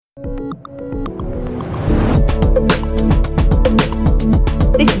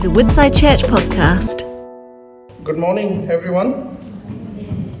is a Woodside Church podcast. Good morning, everyone.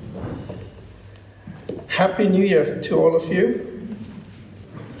 Happy New Year to all of you.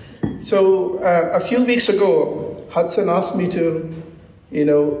 So, a few weeks ago, Hudson asked me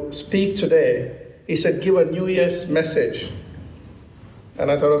to, speak today. He said, give a New Year's message. And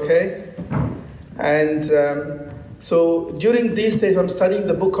I thought, okay. And so during these days, I'm studying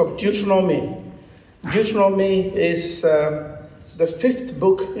the book of Deuteronomy. Deuteronomy is the fifth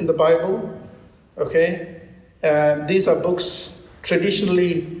book in the Bible, okay? These are books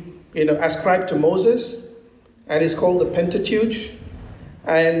traditionally, ascribed to Moses, and it's called the Pentateuch,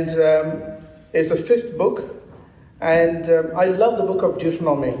 and it's the fifth book, and I love the book of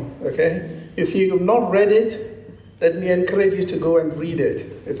Deuteronomy, okay? If you have not read it, let me encourage you to go and read it.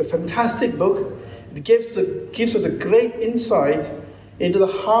 It's a fantastic book. It gives us a great insight into the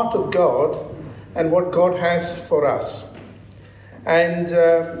heart of God and what God has for us. And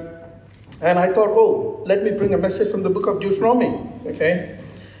I thought, let me bring a message from the book of Deuteronomy, okay?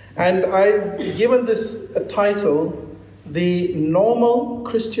 And I've given this a title, The Normal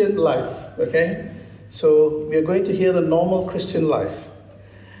Christian Life, okay? So we are going to hear the normal Christian life.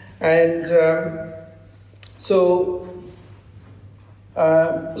 And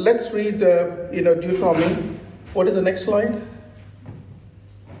let's read, Deuteronomy. What is the next slide?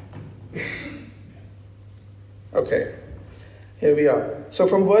 Okay. Here we are. So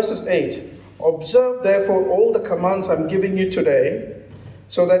from verses 8, observe therefore all the commands I'm giving you today,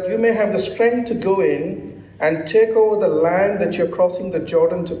 so that you may have the strength to go in and take over the land that you're crossing the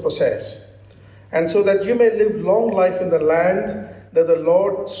Jordan to possess, and so that you may live long life in the land that the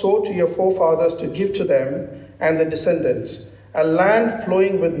Lord swore to your forefathers to give to them and their descendants, a land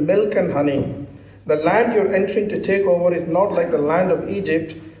flowing with milk and honey. The land you're entering to take over is not like the land of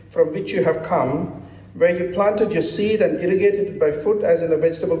Egypt from which you have come, where you planted your seed and irrigated it by foot as in a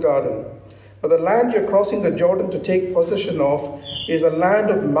vegetable garden. But the land you're crossing the Jordan to take possession of is a land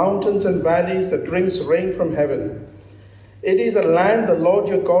of mountains and valleys that brings rain from heaven. It is a land the Lord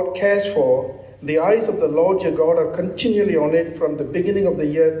your God cares for. The eyes of the Lord your God are continually on it from the beginning of the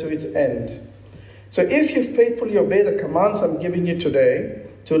year to its end. So if you faithfully obey the commands I'm giving you today,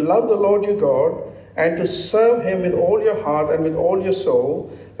 to love the Lord your God, and to serve him with all your heart and with all your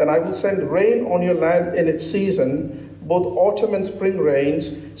soul, then I will send rain on your land in its season, both autumn and spring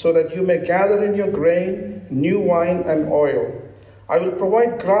rains, so that you may gather in your grain, new wine, and oil. I will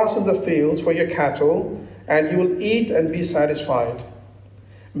provide grass in the fields for your cattle, and you will eat and be satisfied.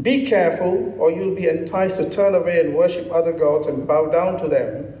 Be careful, or you will be enticed to turn away and worship other gods and bow down to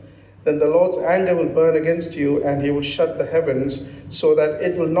them. Then the Lord's anger will burn against you, and he will shut the heavens, so that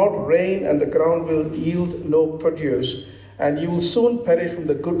it will not rain, and the ground will yield no produce, and you will soon perish from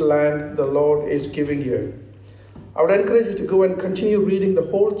the good land the Lord is giving you. I would encourage you to go and continue reading the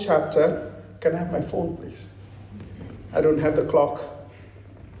whole chapter. Can I have my phone, please? I don't have the clock,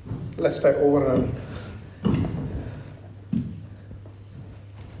 lest I overrun.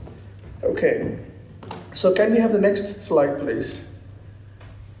 Okay, so can we have the next slide, please?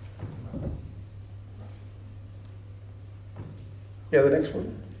 Yeah, the next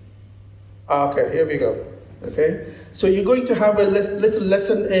one. Okay, here we go. Okay, so you're going to have a little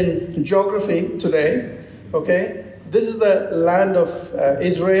lesson in geography today. Okay, this is the land of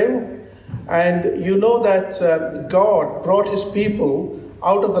Israel, and you know that God brought his people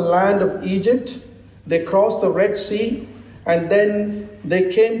out of the land of Egypt. They crossed the Red Sea, and then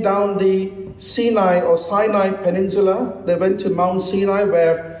they came down the Sinai Peninsula. They went to Mount Sinai,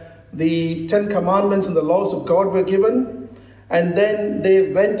 where the 10 Commandments and the laws of God were given. And then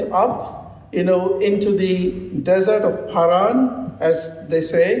they went up, into the desert of Paran, as they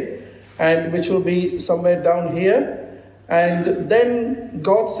say, and which will be somewhere down here. And then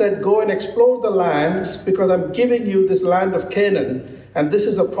God said, go and explore the land, because I'm giving you this land of Canaan, and this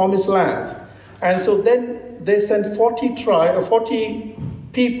is a promised land. And so then they sent 40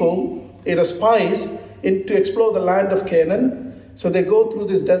 people, spies, in to explore the land of Canaan. So they go through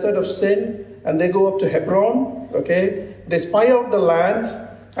this desert of sin, and they go up to Hebron, okay? They spy out the lands,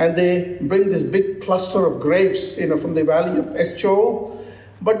 and they bring this big cluster of grapes, from the valley of Eshcol.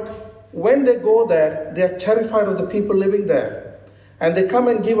 But when they go there, they are terrified of the people living there. And they come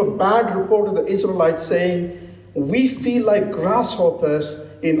and give a bad report to the Israelites, saying, we feel like grasshoppers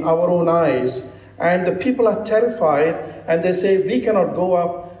in our own eyes. And the people are terrified, and they say, we cannot go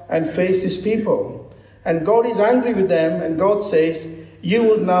up and face these people. And God is angry with them, and God says, you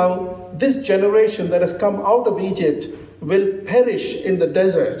will now, this generation that has come out of Egypt will perish in the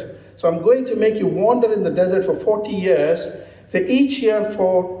desert. So I'm going to make you wander in the desert for 40 years, so each year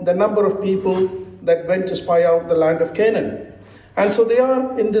for the number of people that went to spy out the land of Canaan. And so they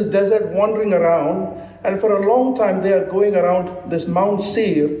are in this desert wandering around, and for a long time they are going around this Mount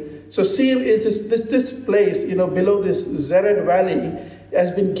Seir. So Seir is this place, below this Zered Valley,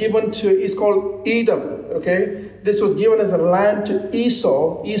 has been given to, it's called Edom, okay? This was given as a land to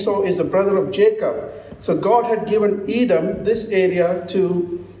Esau. Esau is the brother of Jacob. So God had given Edom, this area,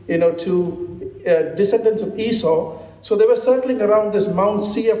 to descendants of Esau. So they were circling around this Mount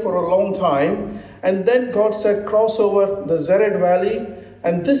Seir for a long time. And then God said, cross over the Zered Valley.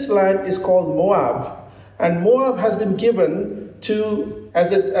 And this land is called Moab. And Moab has been given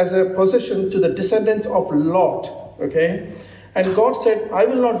as a possession to the descendants of Lot. Okay? And God said, I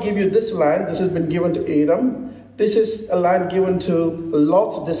will not give you this land. This has been given to Edom. This is a land given to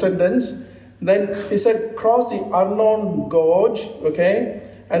Lot's descendants. Then he said, cross the Arnon Gorge. Okay?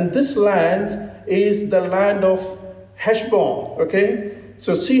 And this land is the land of Heshbon. Okay?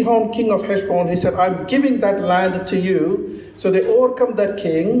 So Sihon, king of Heshbon, he said, I'm giving that land to you. So they overcome that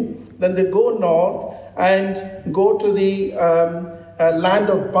king. Then they go north and go to the land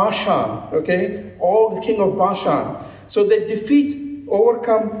of Bashan. Okay? Og, the king of Bashan. So they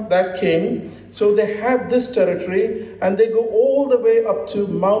overcome that king. So they have this territory and they go all the way up to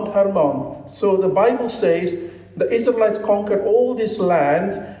Mount Hermon. So the Bible says the Israelites conquered all this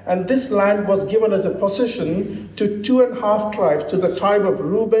land, and this land was given as a possession to 2.5 tribes, to the tribe of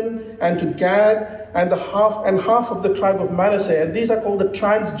Reuben and to Gad and half of the tribe of Manasseh. And these are called the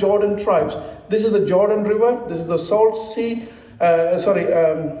Transjordan tribes. This is the Jordan River. This is the Salt Sea. The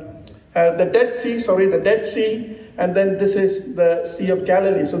Dead Sea. And then this is the Sea of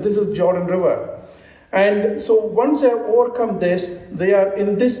Galilee. So this is Jordan River. And so once they have overcome this, they are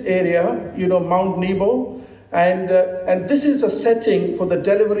in this area, Mount Nebo. And this is a setting for the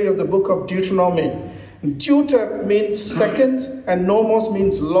delivery of the book of Deuteronomy. Deuter means second, and nomos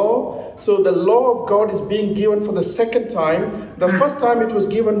means law. So the law of God is being given for the second time. The first time it was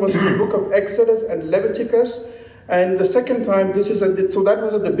given was in the book of Exodus and Leviticus. And the second time, so that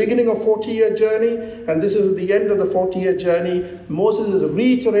was at the beginning of 40-year journey, and this is at the end of the 40-year journey. Moses is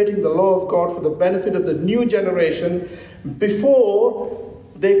reiterating the law of God for the benefit of the new generation before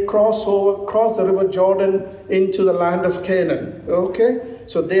they cross the river Jordan into the land of Canaan. Okay?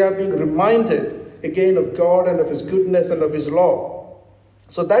 So they are being reminded again of God and of his goodness and of his law.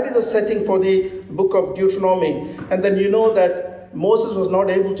 So that is a setting for the book of Deuteronomy. And then you know that Moses was not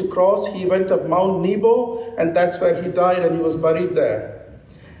able to cross. He went up Mount Nebo, and that's where he died, and he was buried there.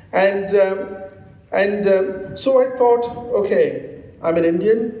 And so I thought, okay, I'm an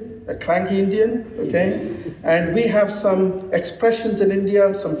Indian, a cranky Indian, okay? And we have some expressions in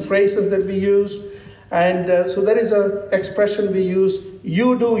India, some phrases that we use. And so there is an expression we use,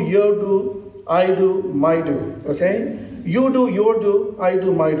 you do, your do, I do, my do, okay? You do, your do, I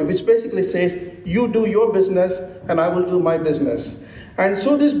do, my do, which basically says, you do your business and I will do my business. And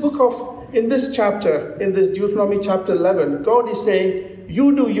so in this chapter, in this Deuteronomy chapter 11, God is saying,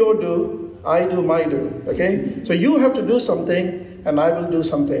 you do your do, I do my do, okay? So you have to do something and I will do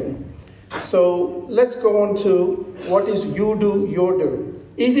something. So let's go on to what is you do, your do.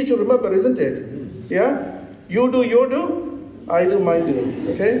 Easy to remember, isn't it? Yeah? You do your do, I do my do,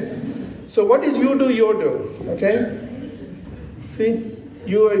 okay? So what is you do, your do, okay? See,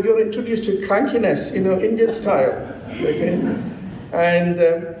 you're introduced to crankiness, Indian style, okay? And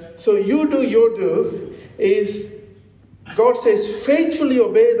so you do, your do is, God says, faithfully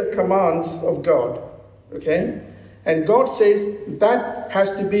obey the commands of God, okay? And God says that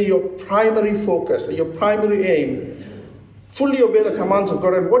has to be your primary focus, your primary aim. Fully obey the commands of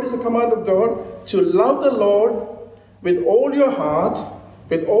God. And what is the command of God? To love the Lord with all your heart,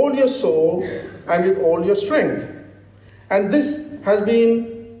 with all your soul, and with all your strength. And this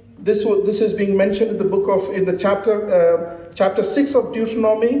is being mentioned in the in the chapter 6 of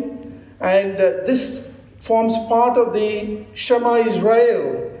Deuteronomy, and this forms part of the Shema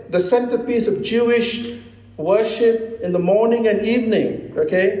Israel, the centerpiece of Jewish worship in the morning and evening.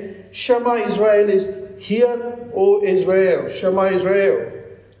 Okay, Shema Israel is hear, O Israel, Shema Israel.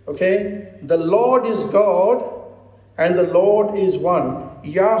 Okay, the Lord is God, and the Lord is one.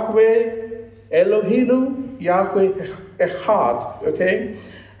 Yahweh Elohinu, Yahweh Echad, okay?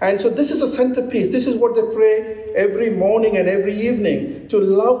 And so this is a centerpiece. This is what they pray every morning and every evening, to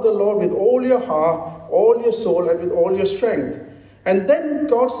love the Lord with all your heart, all your soul, and with all your strength. And then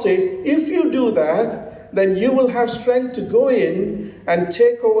God says, if you do that, then you will have strength to go in and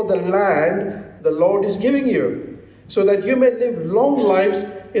take over the land the Lord is giving you, so that you may live long lives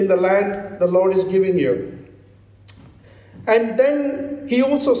in the land the Lord is giving you. And then he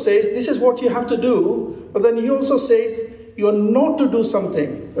also says, this is what you have to do. But then he also says, you're not to do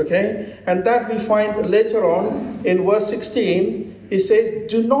something. okay? And that we find later on in verse 16. He says,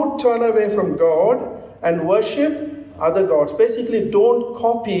 do not turn away from God and worship other gods. Basically, don't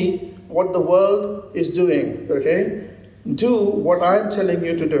copy what the world is doing, okay? Do what I'm telling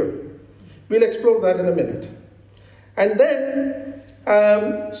you to do. We'll explore that in a minute. And then,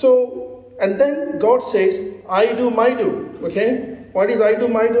 and then God says, I do my do, okay? What is I do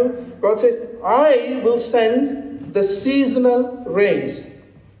my do? God says, I will send the seasonal rains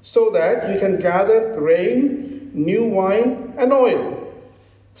so that you can gather grain, new wine, and oil.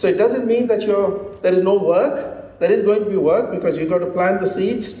 So it doesn't mean that there is no work. There is going to be work because you've got to plant the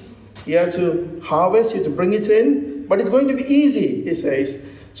seeds. You have to harvest, you have to bring it in. But it's going to be easy, he says.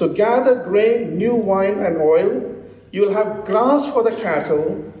 So gather grain, new wine, and oil. You will have grass for the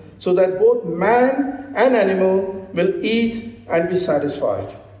cattle, so that both man and animal will eat and be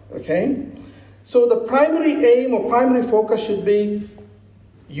satisfied. Okay? So the primary aim or primary focus should be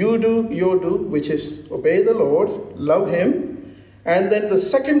you do, your do, which is obey the Lord, love Him. And then the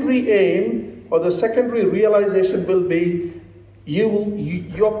secondary aim or the secondary realization will be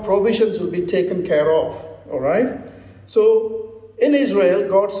your provisions will be taken care of. All right? So in Israel,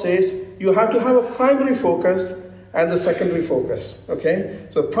 God says you have to have a primary focus and the secondary focus. Okay?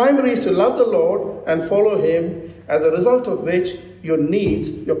 So primary is to love the Lord and follow Him, as a result of which your needs,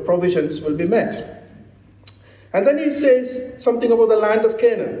 your provisions will be met. And then he says something about the land of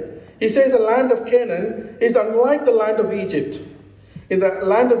Canaan. He says the land of Canaan is unlike the land of Egypt. In the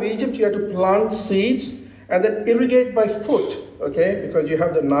land of Egypt, you have to plant seeds and then irrigate by foot, okay? Because you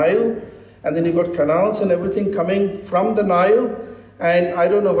have the Nile, and then you've got canals and everything coming from the Nile. And I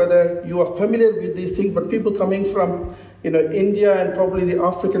don't know whether you are familiar with these things, but people coming from India and probably the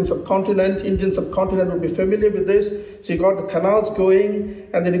African subcontinent, Indian subcontinent would be familiar with this. So you got the canals going,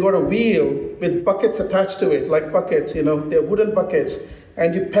 and then you got a wheel with buckets attached to it, like buckets, they're wooden buckets.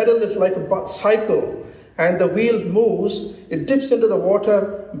 And you pedal it like a cycle, and the wheel moves, it dips into the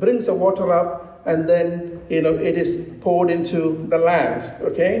water, brings the water up, and then, it is poured into the land,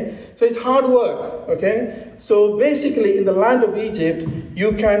 okay? So it's hard work, okay? So basically, in the land of Egypt,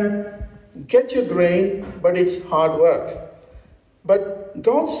 you can get your grain, but it's hard work. But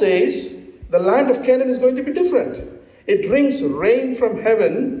God says the land of Canaan is going to be different. It brings rain from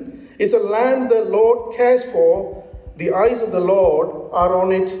heaven. It's a land the Lord cares for. The eyes of the Lord are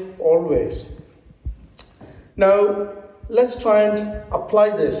on it always. Now, let's try and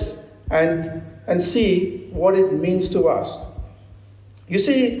apply this and see what it means to us. You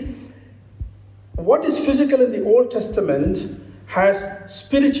see, what is physical in the Old Testament has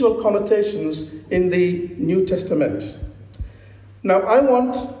spiritual connotations in the New Testament. Now, I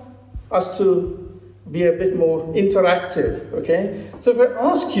want us to be a bit more interactive, okay? So if I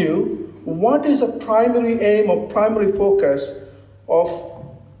ask you, what is a primary aim or primary focus of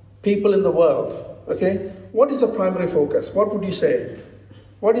people in the world, okay? What is a primary focus? What would you say?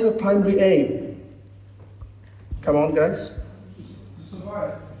 What is a primary aim? Come on, guys. To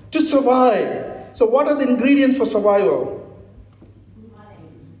survive. To survive. So what are the ingredients for survival?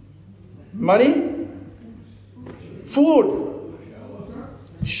 Money? Food?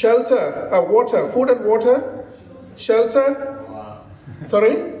 Shelter? Water? Food and water? Shelter?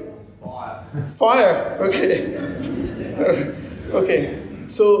 Sorry? Fire. Okay. Okay.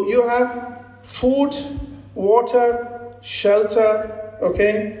 So you have food, water, shelter,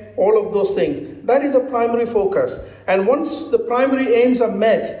 okay? All of those things. That is a primary focus. And once the primary aims are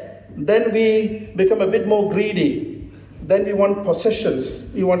met, then we become a bit more greedy. Then we want possessions.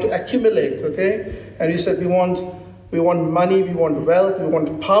 We want to accumulate, okay? And you said we want money, we want wealth, we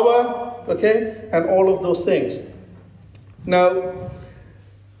want power, okay? And all of those things. Now,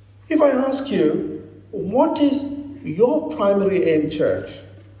 if I ask you, what is your primary aim, church?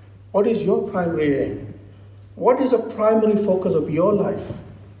 What is your primary aim? What is a primary focus of your life?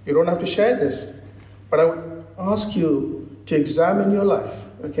 You don't have to share this, but I would ask you to examine your life,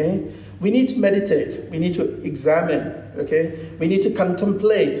 okay? We need to meditate. We need to examine, okay? We need to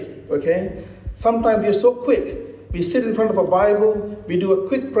contemplate, okay? Sometimes we're so quick. We sit in front of a Bible, we do a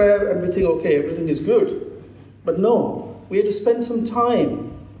quick prayer, and we think, okay, everything is good. But no, we have to spend some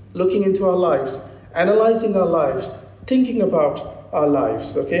time looking into our lives, analyzing our lives, thinking about our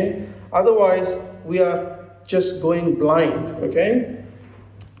lives, okay? Otherwise, we are just going blind, okay?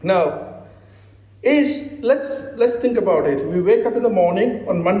 Now, let's think about it. We wake up in the morning,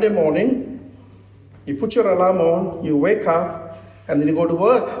 on Monday morning, you put your alarm on, you wake up, and then you go to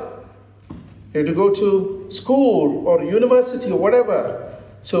work. You have to go to school or university or whatever.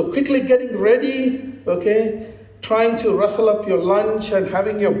 So quickly getting ready, okay, trying to rustle up your lunch and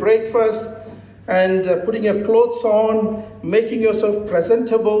having your breakfast, and putting your clothes on, making yourself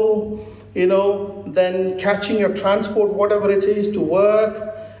presentable, then catching your transport, whatever it is, to work,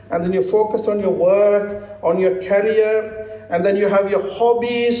 and then you're focused on your work, on your career, and then you have your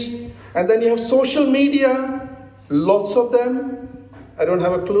hobbies, and then you have social media, lots of them. I don't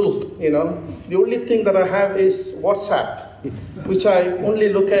have a clue, The only thing that I have is WhatsApp, which I only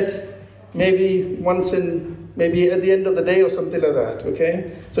look at maybe at the end of the day or something like that,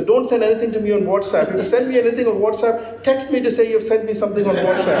 okay? So don't send anything to me on WhatsApp. If you send me anything on WhatsApp, text me to say you've sent me something on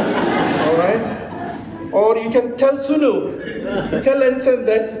WhatsApp, all right? Or you can tell Sunu, tell Ensign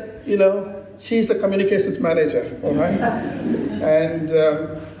that, she's a communications manager, all right? And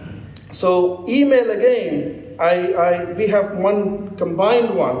so email again, we have one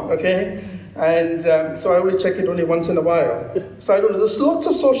combined one, okay? And so I only check it only once in a while. So I don't know. There's lots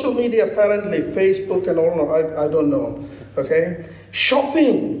of social media apparently, Facebook and all. I don't know, okay?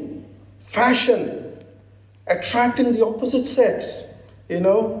 Shopping, fashion, attracting the opposite sex,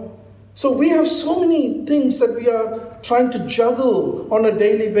 So we have so many things that we are trying to juggle on a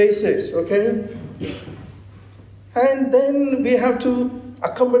daily basis, okay? And then we have to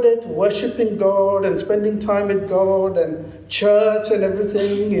accommodate worshiping God and spending time with God and church and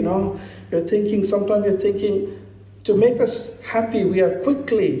everything, Sometimes you're thinking, to make us happy, we are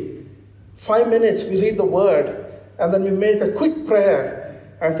quickly, 5 minutes, we read the word, and then we make a quick prayer.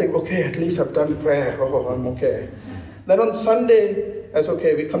 I think, okay, at least I've done prayer. Oh, I'm okay. Then on Sunday, that's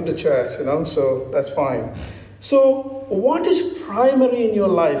okay, we come to church, so that's fine. So what is primary in your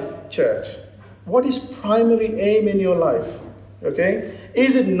life, church? What is primary aim in your life? Okay?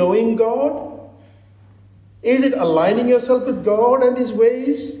 Is it knowing God? Is it aligning yourself with God and His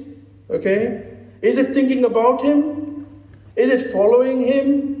ways? Okay? Is it thinking about Him? Is it following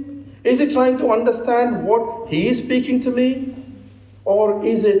Him? Is it trying to understand what He is speaking to me? Or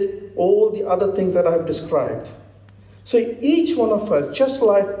is it all the other things that I have described? So each one of us, just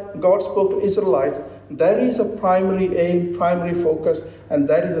like God spoke to Israelites, there is a primary aim, primary focus, and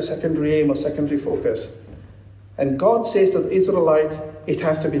there is a secondary aim or secondary focus. And God says to the Israelites, it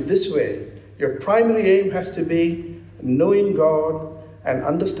has to be this way. Your primary aim has to be knowing God and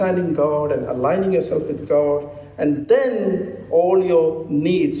understanding God and aligning yourself with God, and then all your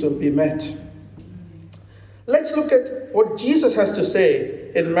needs will be met. Let's look at what Jesus has to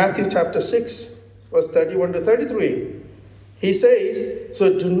say in Matthew chapter 6, verse 31 to 33. He says,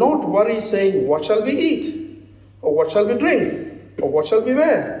 so do not worry saying, what shall we eat? Or what shall we drink? Or what shall we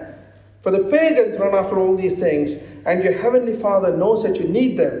wear? For the pagans run after all these things, and your heavenly Father knows that you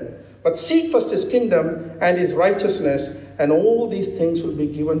need them. But seek first His kingdom and His righteousness, and all these things will be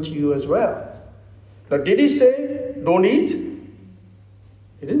given to you as well. Now, did He say, don't eat?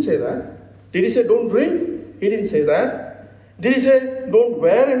 He didn't say that. Did He say, don't drink? He didn't say that. Did He say, don't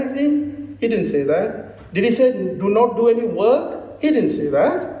wear anything? He didn't say that. Did He say, do not do any work? He didn't say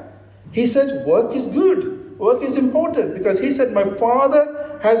that. He says, work is good. Work is important, because He said, my Father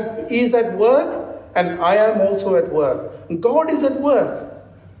is at work, and I am also at work. God is at work.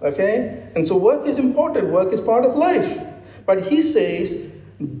 Okay? And so work is important. Work is part of life. But He says,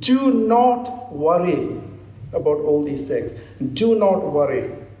 do not worry about all these things. Do not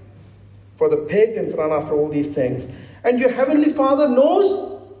worry. For the pagans run after all these things. And your heavenly Father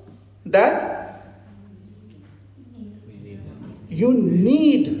knows that you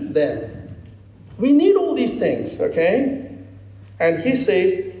need them. We need all these things, okay? And He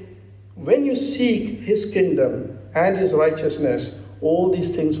says, when you seek His kingdom and His righteousness, all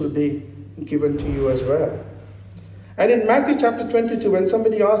these things will be given to you as well. And in Matthew chapter 22, when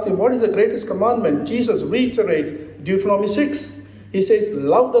somebody asked Him, what is the greatest commandment? Jesus reiterates Deuteronomy 6. He says,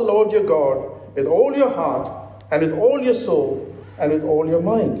 love the Lord your God with all your heart and with all your soul and with all your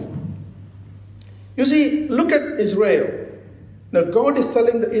mind. You see, look at Israel. Now God is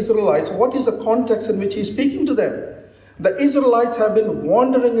telling the Israelites what is the context in which He's speaking to them. The Israelites have been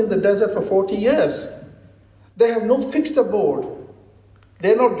wandering in the desert for 40 years. They have no fixed abode.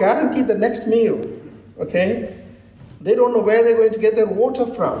 They're not guaranteed the next meal. Okay? They don't know where they're going to get their water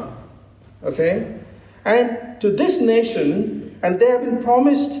from. Okay? And to this nation, and they have been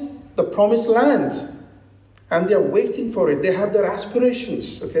promised the promised land. And they are waiting for it. They have their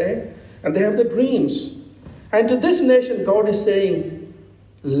aspirations. Okay? And they have their dreams. And to this nation, God is saying,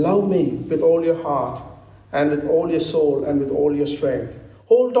 love me with all your heart, and with all your soul, and with all your strength.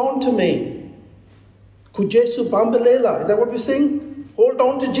 Hold on to me. Kujesu Bambalela. Is that what we sing? Hold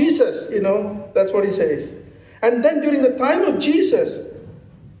on to Jesus. That's what He says. And then during the time of Jesus,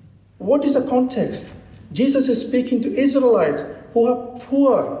 what is the context? Jesus is speaking to Israelites who are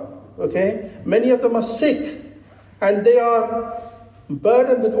poor. Okay? Many of them are sick. And they are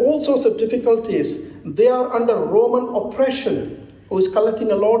burdened with all sorts of difficulties. They are under Roman oppression, who is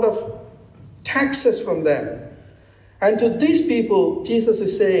collecting a lot of taxes from them. And to these people, Jesus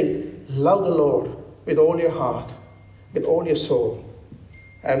is saying, love the Lord with all your heart, with all your soul,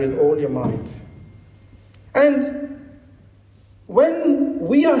 and with all your mind. And when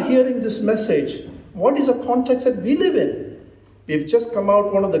we are hearing this message, what is the context that we live in? We've just come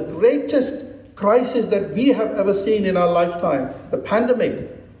out one of the greatest crises that we have ever seen in our lifetime, the pandemic.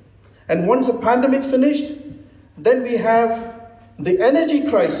 And once the pandemic finished, then we have the energy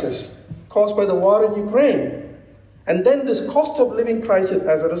crisis caused by the war in Ukraine. And then this cost of living crisis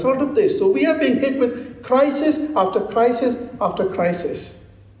as a result of this. So we are being hit with crisis after crisis after crisis.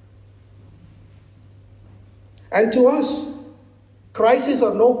 And to us, crisis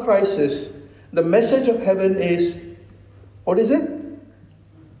or no crisis, the message of heaven is, what is it?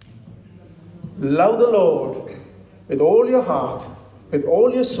 Love the Lord with all your heart, with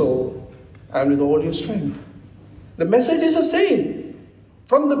all your soul, and with all your strength. The message is the same.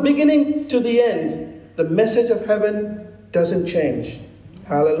 From the beginning to the end, the message of heaven doesn't change.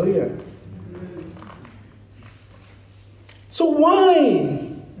 Hallelujah. So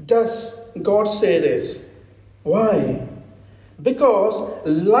why does God say this? Why? Because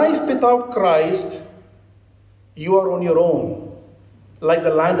life without Christ, you are on your own. Like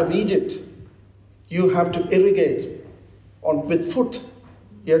the land of Egypt, you have to irrigate with foot.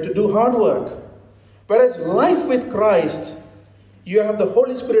 You have to do hard work. Whereas life with Christ, you have the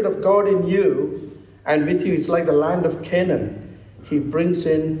Holy Spirit of God in you, and with you it's like the land of Canaan. He brings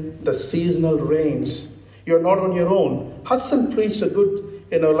in the seasonal rains. You're not on your own. Hudson preached a good,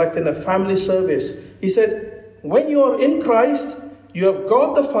 like in a family service. He said, when you are in Christ, you have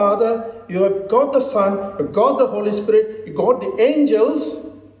God the Father, you have God the Son, you have God the Holy Spirit, you got the angels,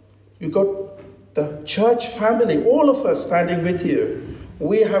 you got the church family, all of us standing with you.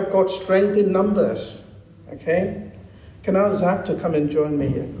 We have got strength in numbers. Okay? Can I ask Zach to come and join me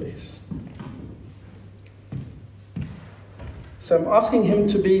here, please? So I'm asking him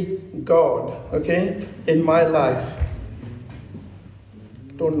to be God, okay, in my life.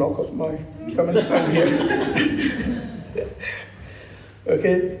 Don't knock off my... Come and stand here.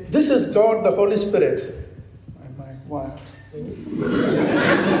 Okay, this is God, the Holy Spirit. Wow.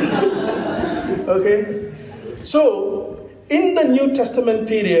 Okay, so in the New Testament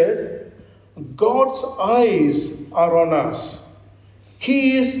period, God's eyes are on us.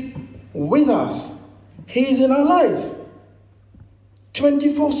 He is with us. He is in our life.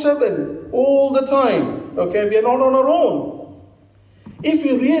 24/7, all the time. Okay, we are not on our own. If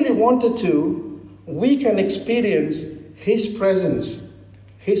we really wanted to, we can experience His presence,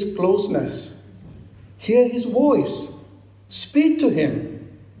 His closeness, hear His voice, speak to Him,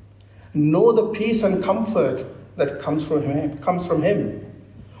 know the peace and comfort that comes from Him.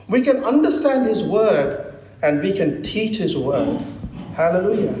 We can understand His word and we can teach His word.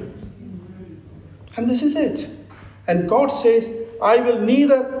 Hallelujah. And this is it. And God says, I will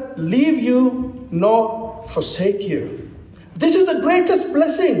neither leave you nor forsake you. This is the greatest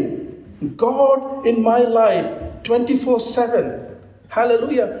blessing. God in my life, 24/7.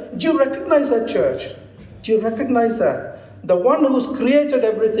 Hallelujah. Do you recognize that, church? Do you recognize that? The one who's created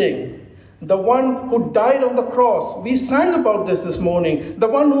everything. The one who died on the cross. We sang about this morning. The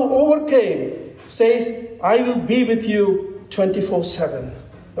one who overcame says, I will be with you 24/7.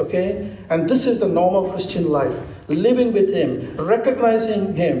 Okay? And this is the normal Christian life. Living with Him,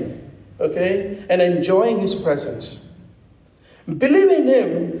 recognizing Him, okay? And enjoying His presence. Believe in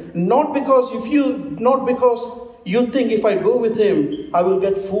Him, not because you think if I go with Him, I will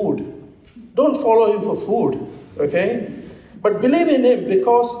get food. Don't follow Him for food, okay? But believe in Him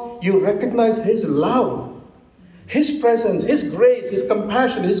because you recognize His love, His presence, His grace, His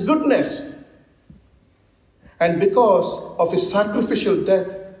compassion, His goodness. And because of His sacrificial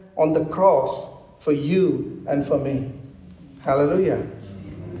death on the cross for you and for me. Hallelujah.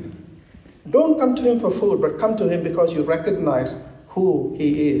 Don't come to Him for food, but come to Him because you recognize who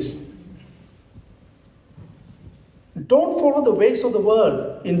He is. Don't follow the ways of the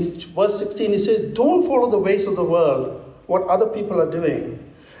world. In verse 16, He says, don't follow the ways of the world, what other people are doing.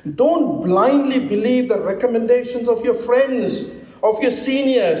 Don't blindly believe the recommendations of your friends, of your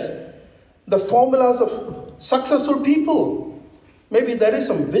seniors, the formulas of successful people. Maybe there is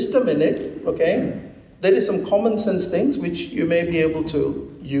some wisdom in it, okay? There is some common sense things which you may be able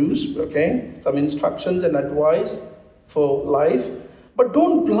to use, okay? Some instructions and advice for life. But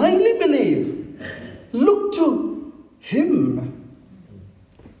don't blindly believe. Look to Him.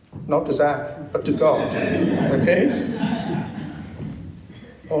 Not to Zach, but to God, okay?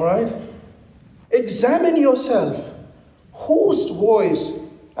 All right? Examine yourself. Whose voice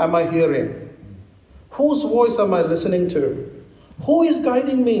am I hearing? Whose voice am I listening to? Who is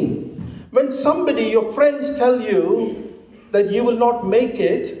guiding me? When somebody, your friends, tell you that you will not make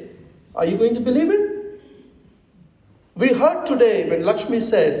it, are you going to believe it? We heard today when Lakshmi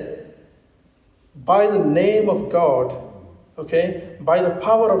said, by the name of God, okay, by the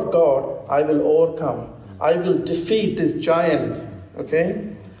power of God, I will overcome. I will defeat this giant,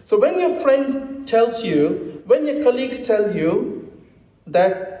 okay? So when your friend tells you, when your colleagues tell you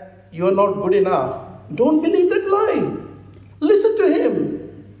that you're not good enough, don't believe that lie. Listen to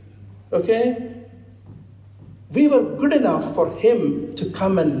him, okay? We were good enough for him to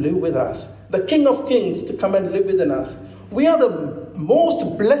come and live with us. The King of Kings to come and live within us. We are the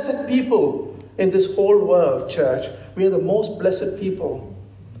most blessed people in this whole world, church. We are the most blessed people.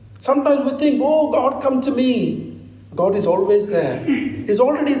 Sometimes we think, oh, God, come to me. God is always there. He's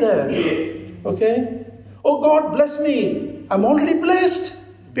already there, okay? Oh, God, bless me. I'm already blessed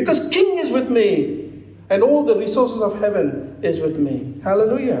because King is with me. And all the resources of heaven is with me.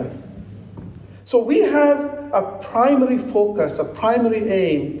 Hallelujah. So we have a primary focus, a primary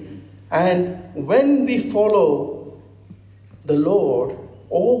aim. And when we follow the Lord,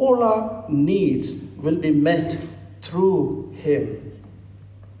 all our needs will be met through him.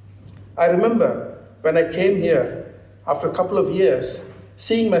 I remember when I came here, after a couple of years,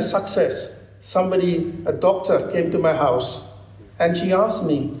 seeing my success, a doctor came to my house and she asked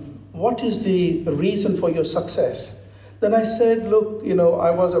me, what is the reason for your success? Then I said, look, I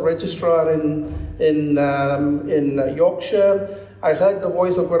was a registrar in Yorkshire. I heard the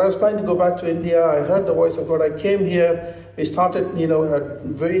voice of God. I was planning to go back to India. I heard the voice of God. I came here. We started,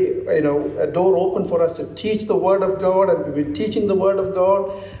 a door open for us to teach the Word of God, and we've been teaching the Word of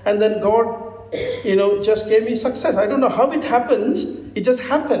God. And then God, just gave me success. I don't know how it happened. It just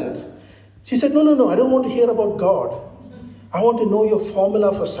happened. She said, no, I don't want to hear about God. I want to know your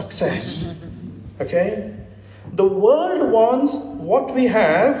formula for success. Okay? The world wants what we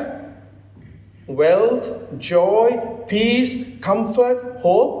have: wealth, joy, peace, comfort,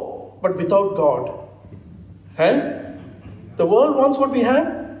 hope, but without God. The world wants what we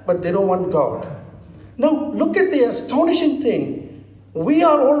have, but they don't want God. Now, look at the astonishing thing. We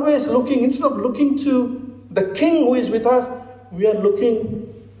are always looking, instead of looking to the King who is with us, we are looking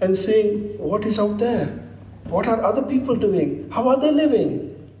and seeing what is out there. What are other people doing? How are they living?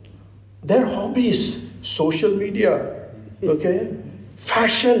 Their hobbies, social media, okay?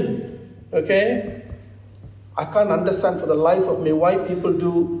 Fashion, okay? I can't understand for the life of me why people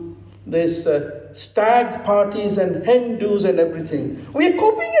do this stag parties and hen do's and everything. We are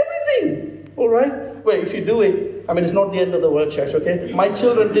copying everything, all right? Well, if you do it, it's not the end of the world, church, okay? My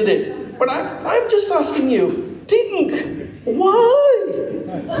children did it. But I'm just asking you, think,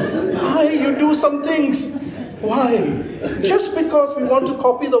 why you do some things? Why? Just because we want to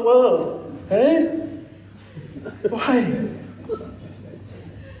copy the world. Why?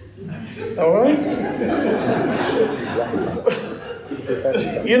 All right?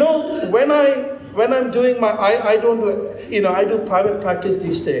 When I'm doing I do private practice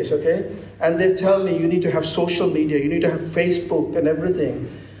these days, okay? And they tell me you need to have social media, you need to have Facebook and everything.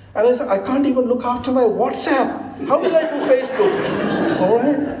 And I said, I can't even look after my WhatsApp. How will I do Facebook? All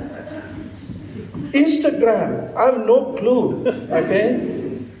right? Instagram, I have no clue, okay?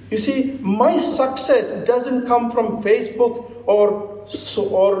 You see, my success doesn't come from Facebook or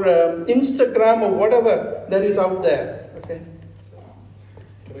Instagram or whatever that is out there, okay?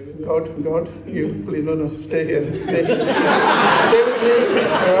 God, you please, no, stay here, stay with me,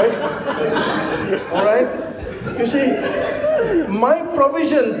 all right? You see, my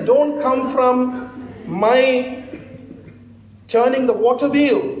provisions don't come from my turning the water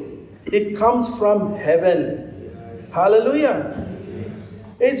wheel. It comes from heaven. Hallelujah.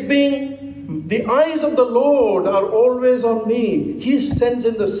 It's being, the eyes of the Lord are always on me. He sends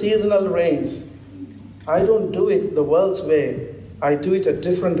in the seasonal rains. I don't do it the world's way. I do it a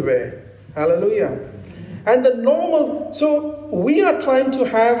different way. Hallelujah. And so we are trying to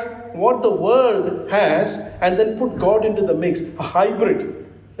have what the world has and then put God into the mix. A hybrid.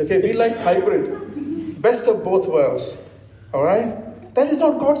 Okay, we like hybrid. Best of both worlds. All right? That is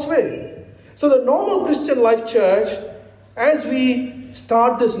not God's way. So the normal Christian life, church, as we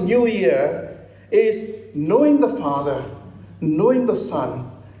start this new year, is knowing the Father, knowing the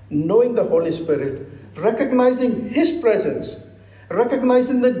Son, knowing the Holy Spirit, recognizing His presence,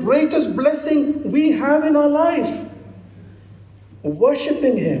 recognizing the greatest blessing we have in our life,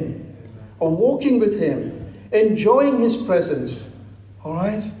 worshiping Him, walking with Him, enjoying His presence, all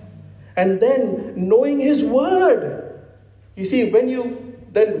right? And then knowing His Word. You see, when you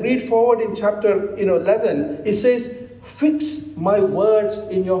then read forward in chapter 11, it says, fix my words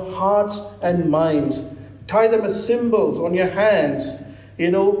in your hearts and minds. Tie them as symbols on your hands.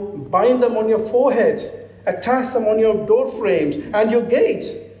 Bind them on your foreheads. Attach them on your door frames and your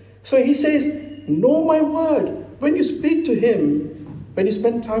gates. So he says, know my word. When you speak to him, when you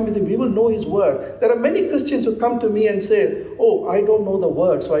spend time with him, we will know his word. There are many Christians who come to me and say, oh, I don't know the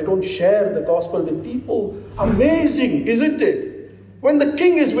word, so I don't share the gospel with people. Amazing, isn't it? When the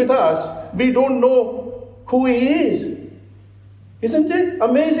king is with us, we don't know who he is. Isn't it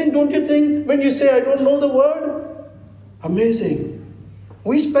amazing, don't you think, when you say, I don't know the word? Amazing.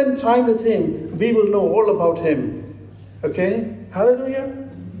 We spend time with him, we will know all about him. Okay? Hallelujah.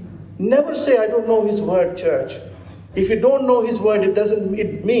 Never say, I don't know his word, church. If you don't know his word,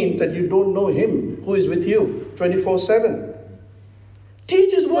 it means that you don't know him who is with you 24/7.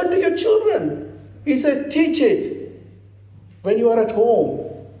 Teach his word to your children. He says, teach it when you are at home,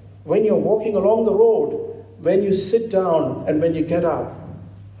 when you're walking along the road, when you sit down, and when you get up.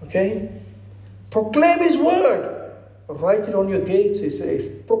 Okay? Proclaim his word. Write it on your gates, he says.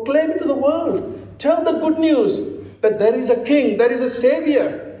 Proclaim it to the world. Tell the good news that there is a king, there is a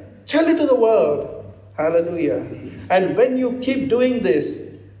savior. Tell it to the world. Hallelujah. And when you keep doing this,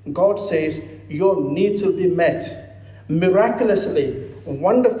 God says your needs will be met. Miraculously,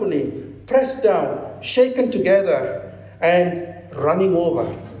 wonderfully, pressed down, shaken together, and running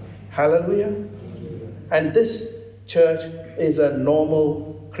over. Hallelujah. And this, church, is a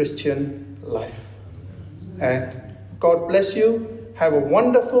normal Christian life. And God bless you. Have a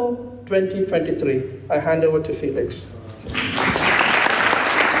wonderful 2023. I hand over to Felix.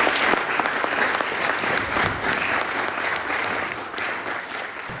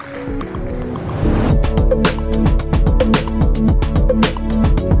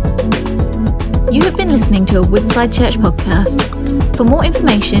 You have been listening to a Woodside Church podcast. For more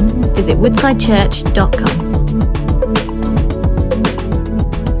information, visit woodsidechurch.com.